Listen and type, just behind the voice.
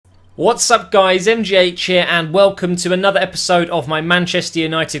What's up guys, MGH here and welcome to another episode of my Manchester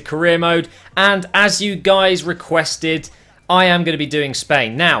United career mode, and as you guys requested, I am going to be doing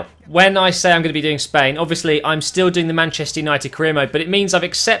Spain. Now, when I say I'm going to be doing Spain, obviously I'm still doing the Manchester United career mode, but it means I've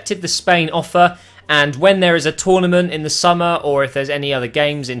accepted the Spain offer, and when there is a tournament in the summer or if there's any other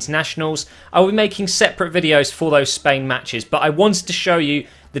games, internationals, I will be making separate videos for those Spain matches, but I wanted to show you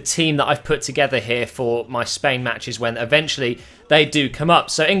the team that I've put together here for my Spain matches when eventually they do come up.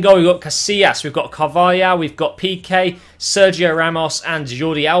 So in goal we've got Casillas, we've got Carvalho, we've got Piqué, Sergio Ramos and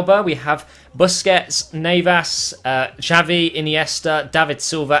Jordi Alba. We have Busquets, Navas, Xavi, Iniesta, David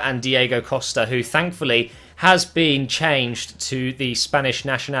Silva and Diego Costa, who thankfully has been changed to the Spanish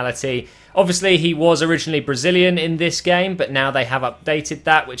nationality. Obviously he was originally Brazilian in this game, but now they have updated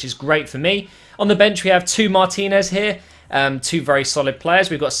that, which is great for me. On the bench we have two Martinez here. Two very solid players.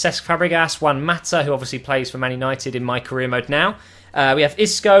 We've got Cesc Fabregas, Juan Mata, who obviously plays for Man United in my career mode now. We have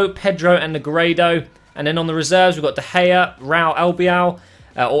Isco, Pedro and Negredo. And then on the reserves, we've got De Gea, Raul Albiol,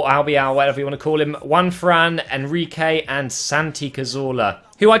 or Albiol, whatever you want to call him, Juan Fran, Enrique and Santi Cazorla,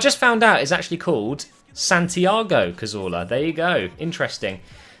 who I just found out is actually called Santiago Cazorla. There you go. Interesting.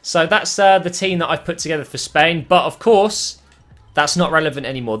 So that's the team that I've put together for Spain. But of course, that's not relevant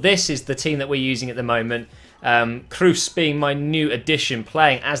anymore. This is the team that we're using at the moment. Cruz being my new addition,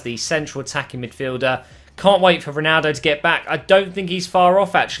 playing as the central attacking midfielder. Can't wait for Ronaldo to get back. I don't think he's far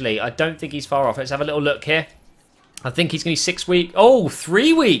off, actually. I don't think he's far off. Let's have a little look here. I think he's going to be 6 weeks. Oh,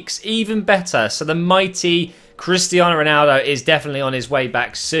 3 weeks. Even better. So the mighty Cristiano Ronaldo is definitely on his way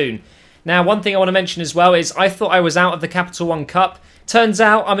back soon. Now, one thing I want to mention as well is I thought I was out of the Capital One Cup. Turns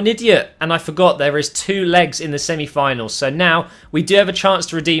out I'm an idiot and I forgot there is 2 legs in the semi-finals. So now we do have a chance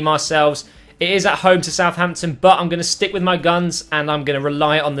to redeem ourselves. It is at home to Southampton, but I'm going to stick with my guns and I'm going to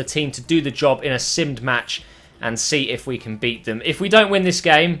rely on the team to do the job in a simmed match and see if we can beat them. If we don't win this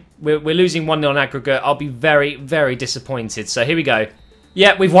game, we're losing 1-0 on aggregate. I'll be very, very disappointed. So here we go.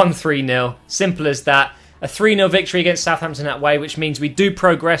 Yeah, we've won 3-0. Simple as that. A 3-0 victory against Southampton that way, which means we do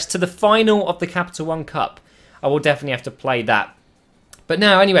progress to the final of the Capital One Cup. I will definitely have to play that. But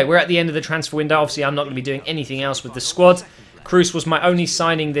now, anyway, we're at the end of the transfer window. Obviously, I'm not going to be doing anything else with the squad. Cruz was my only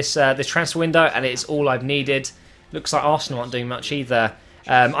signing this transfer window, and it's all I've needed. Looks like Arsenal aren't doing much either.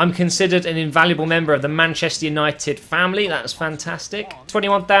 I'm considered an invaluable member of the Manchester United family. That's fantastic.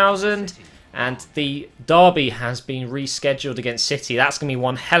 21,000, and the derby has been rescheduled against City. That's going to be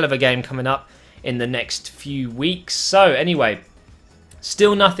one hell of a game coming up in the next few weeks. So anyway,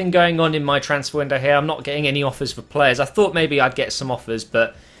 still nothing going on in my transfer window here. I'm not getting any offers for players. I thought maybe I'd get some offers,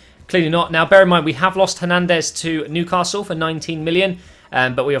 but clearly not. Now, bear in mind, we have lost Hernandez to Newcastle for 19 million,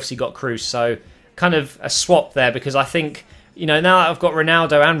 but we obviously got Cruz. So kind of a swap there because I think, you know, now that I've got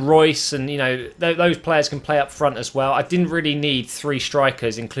Ronaldo and Royce and, you know, those players can play up front as well. I didn't really need 3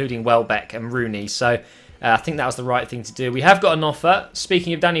 strikers, including Welbeck and Rooney. So I think that was the right thing to do. We have got an offer.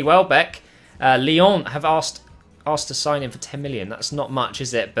 Speaking of Danny Welbeck, Lyon have asked to sign him for 10 million. That's not much,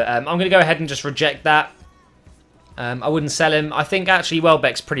 is it? But I'm going to go ahead and just reject that. I wouldn't sell him. I think actually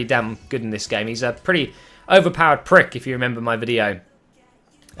Welbeck's pretty damn good in this game. He's a pretty overpowered prick, if you remember my video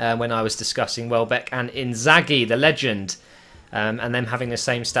when I was discussing Welbeck and Inzaghi, the legend, and them having the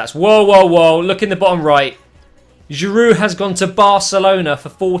same stats. Whoa, whoa, whoa. Look in the bottom right. Giroud has gone to Barcelona for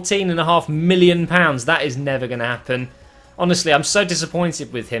 £14.5 million. That is never going to happen. Honestly, I'm so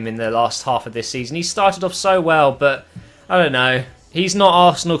disappointed with him in the last half of this season. He started off so well, but I don't know. He's not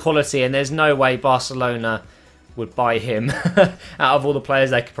Arsenal quality, and there's no way Barcelona would buy him out of all the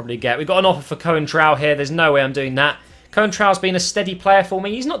players they could probably get. We've got an offer for Cohen Trau here. There's no way I'm doing that. Cohen Trau's been a steady player for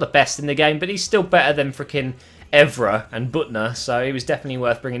me. He's not the best in the game, but he's still better than freaking Evra and Butner, so he was definitely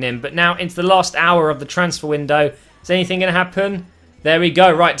worth bringing in. But now into the last hour of the transfer window. Is anything going to happen? There we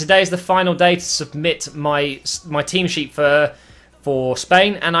go. Right, today is the final day to submit my team sheet for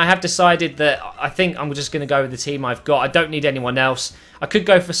Spain, and I have decided that I think I'm just going to go with the team I've got. I don't need anyone else. I could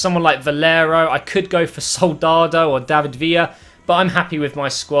go for someone like Valero. I could go for Soldado or David Villa, but I'm happy with my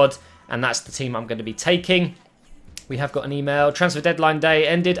squad, and that's the team I'm going to be taking. We have got an email. Transfer deadline day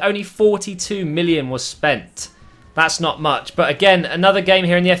ended. Only 42 million was spent. That's not much, but again, another game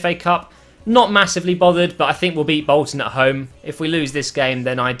here in the FA Cup. Not massively bothered, but I think we'll beat Bolton at home. If we lose this game,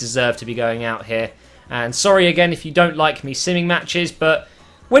 then I deserve to be going out here. And sorry again if you don't like me simming matches, but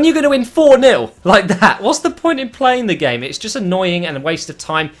when you're going to win 4-0 like that, what's the point in playing the game? It's just annoying and a waste of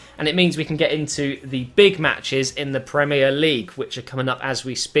time, and it means we can get into the big matches in the Premier League, which are coming up as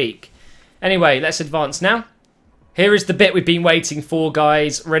we speak. Anyway, let's advance now. Here is the bit we've been waiting for,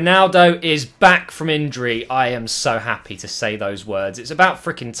 guys. Ronaldo is back from injury. I am so happy to say those words. It's about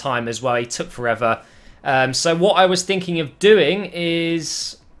freaking time as well. He took forever. So what I was thinking of doing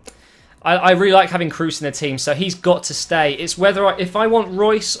is I really like having Kroos in the team, so he's got to stay. It's whether if I want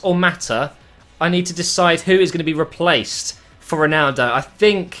Royce or Mata, I need to decide who is going to be replaced for Ronaldo. I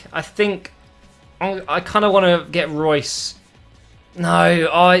think I kind of want to get Royce.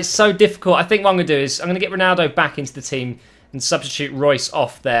 No, it's so difficult. I think what I'm going to do is I'm going to get Ronaldo back into the team and substitute Royce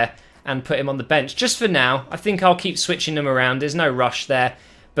off there and put him on the bench. Just for now, I think I'll keep switching them around. There's no rush there.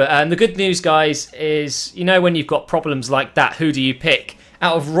 But the good news, guys, is you know when you've got problems like that, who do you pick?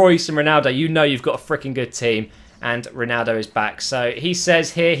 Out of Royce and Ronaldo, you know you've got a freaking good team. And Ronaldo is back. So he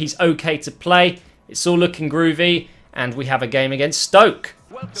says here he's okay to play. It's all looking groovy. And we have a game against Stoke.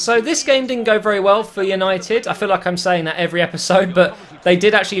 So this game didn't go very well for United. I feel like I'm saying that every episode, but they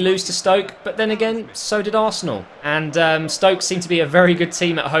did actually lose to Stoke. But then again, so did Arsenal. And Stoke seem to be a very good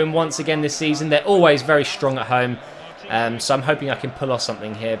team at home once again this season. They're always very strong at home. So I'm hoping I can pull off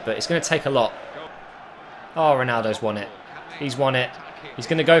something here, but it's going to take a lot. Oh, Ronaldo's won it. He's won it. He's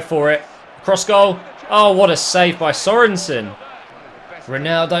going to go for it. Cross goal. Oh, what a save by Sorensen.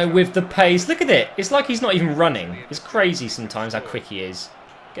 Ronaldo with the pace. Look at it. It's like he's not even running. It's crazy sometimes how quick he is.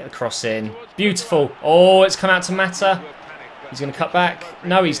 Get the cross in. Beautiful. Oh, it's come out to Mata. He's going to cut back.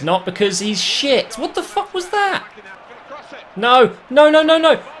 No, he's not because he's shit. What the fuck was that? No. No, no, no,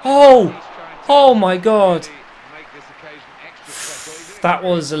 no. Oh. Oh, my God. That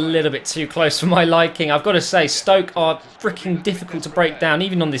was a little bit too close for my liking. I've got to say, Stoke are freaking difficult to break down,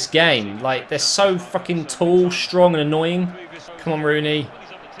 even on this game. Like, they're so fucking tall, strong, and annoying. Come on, Rooney.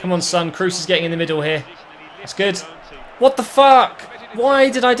 Come on, son. Kroos is getting in the middle here. That's good. What the fuck? Why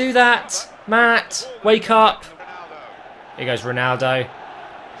did I do that? Matt, wake up. Here goes Ronaldo.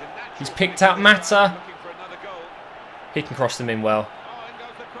 He's picked out Mata. He can cross them in well.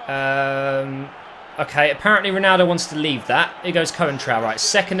 Okay, apparently Ronaldo wants to leave that. Here goes Coentrao. Right,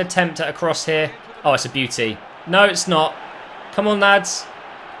 second attempt at a cross here. Oh, it's a beauty. No, it's not. Come on, lads.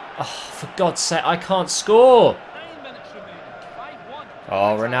 Oh, for God's sake, I can't score.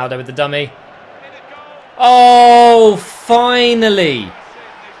 Oh, Ronaldo with the dummy. Oh, finally.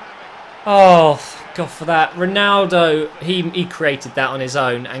 Oh, thank God for that. Ronaldo, he created that on his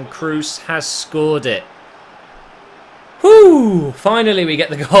own, and Kroos has scored it. Whoo! Finally we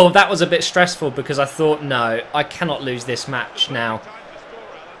get the goal. That was a bit stressful because I thought, no, I cannot lose this match now.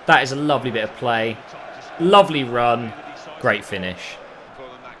 That is a lovely bit of play. Lovely run. Great finish.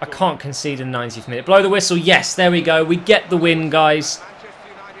 I can't concede in the 90th minute. Blow the whistle. Yes, there we go. We get the win, guys.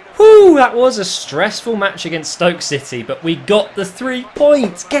 Whoo! That was a stressful match against Stoke City, but we got the 3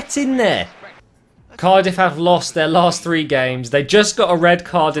 points. Get in there. Cardiff have lost their last 3 games. They just got a red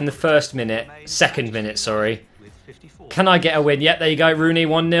card in the second minute, sorry. Can I get a win? Yep, there you go. Rooney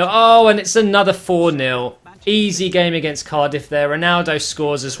 1-0. Oh, and it's another 4-0. Easy game against Cardiff there. Ronaldo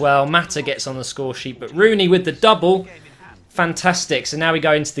scores as well. Mata gets on the score sheet, but Rooney with the double. Fantastic. So now we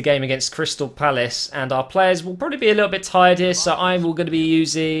go into the game against Crystal Palace, and our players will probably be a little bit tired here, so I think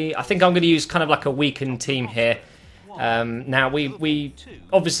I'm going to use kind of like a weakened team here. Now, we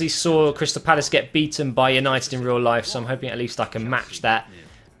obviously saw Crystal Palace get beaten by United in real life, so I'm hoping at least I can match that.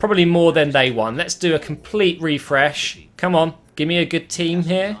 Probably more than they won. Let's do a complete refresh. Come on, give me a good team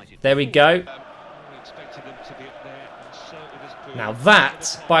here. There we go. Now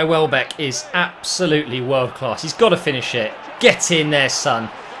that, by Welbeck, is absolutely world class. He's got to finish it. Get in there,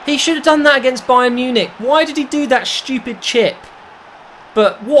 son. He should have done that against Bayern Munich. Why did he do that stupid chip?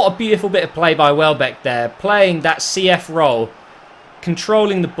 But what a beautiful bit of play by Welbeck there. Playing that CF role.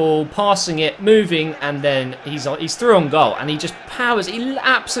 Controlling the ball, passing it, moving, and then he's through on goal, and he just powers. He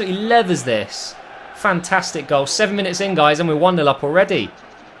absolutely leathers this. Fantastic goal. 7 minutes in, guys, and we're 1-0 up already.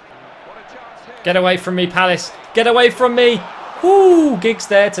 Get away from me, Palace. Get away from me. Whoo! Giggs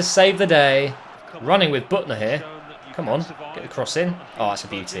there to save the day. Running with Butner here. Come on, get the cross in. Oh, that's a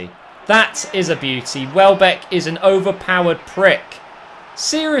beauty. That is a beauty. Welbeck is an overpowered prick.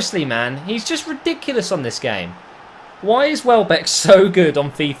 Seriously, man, he's just ridiculous on this game. Why is Welbeck so good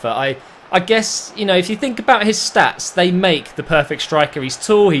on FIFA? I guess, you know, if you think about his stats, they make the perfect striker. He's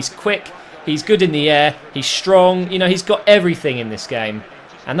tall, he's quick, he's good in the air, he's strong. You know, he's got everything in this game.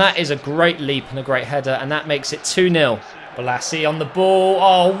 And that is a great leap and a great header, and that makes it 2-0. Balassi on the ball.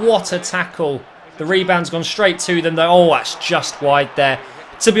 Oh, what a tackle. The rebound's gone straight to them, though. Oh, that's just wide there.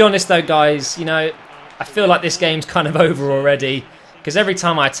 To be honest, though, guys, you know, I feel like this game's kind of over already. Because every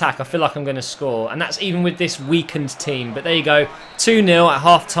time I attack, I feel like I'm going to score. And that's even with this weakened team. But there you go. 2-0 at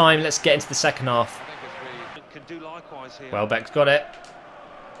half-time. Let's get into the second half. Welbeck's got it.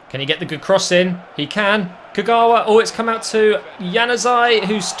 Can he get the good cross in? He can. Kagawa. Oh, it's come out to Januzaj,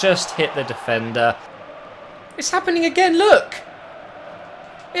 who's just hit the defender. It's happening again. Look.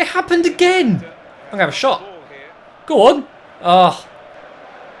 It happened again. I'm going to have a shot. Go on. Oh.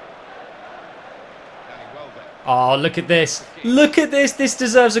 Oh, look at this. Look at this. This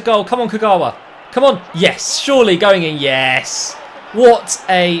deserves a goal. Come on, Kagawa. Come on. Yes, surely going in. Yes. What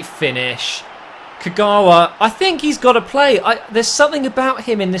a finish. Kagawa, I think he's got to play. There's something about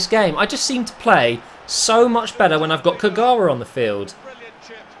him in this game. I just seem to play so much better when I've got Kagawa on the field.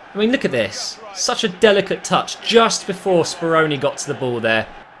 I mean, look at this. Such a delicate touch just before Speroni got to the ball there.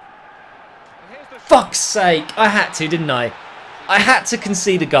 Fuck's sake. I had to, didn't I? I had to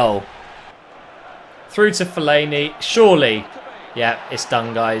concede a goal. Through to Fellaini. Surely. Yeah, it's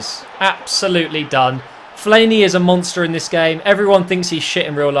done, guys. Absolutely done. Fellaini is a monster in this game. Everyone thinks he's shit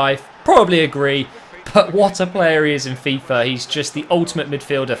in real life. Probably agree. But what a player he is in FIFA. He's just the ultimate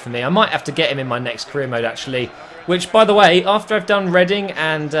midfielder for me. I might have to get him in my next career mode, actually. Which, by the way, after I've done Reading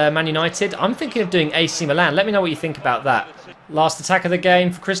and Man United, I'm thinking of doing AC Milan. Let me know what you think about that. Last attack of the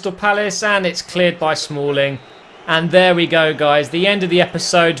game for Crystal Palace, and it's cleared by Smalling. And there we go, guys. The end of the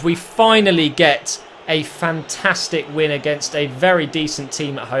episode. We finally get a fantastic win against a very decent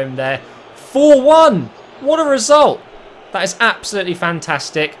team at home there. 4-1! What a result! That is absolutely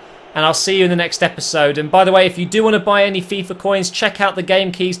fantastic. And I'll see you in the next episode. And by the way, if you do want to buy any FIFA coins, check out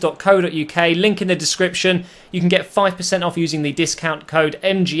thegamekeys.co.uk. Link in the description. You can get 5% off using the discount code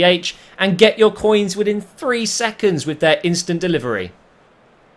MGH and get your coins within 3 seconds with their instant delivery.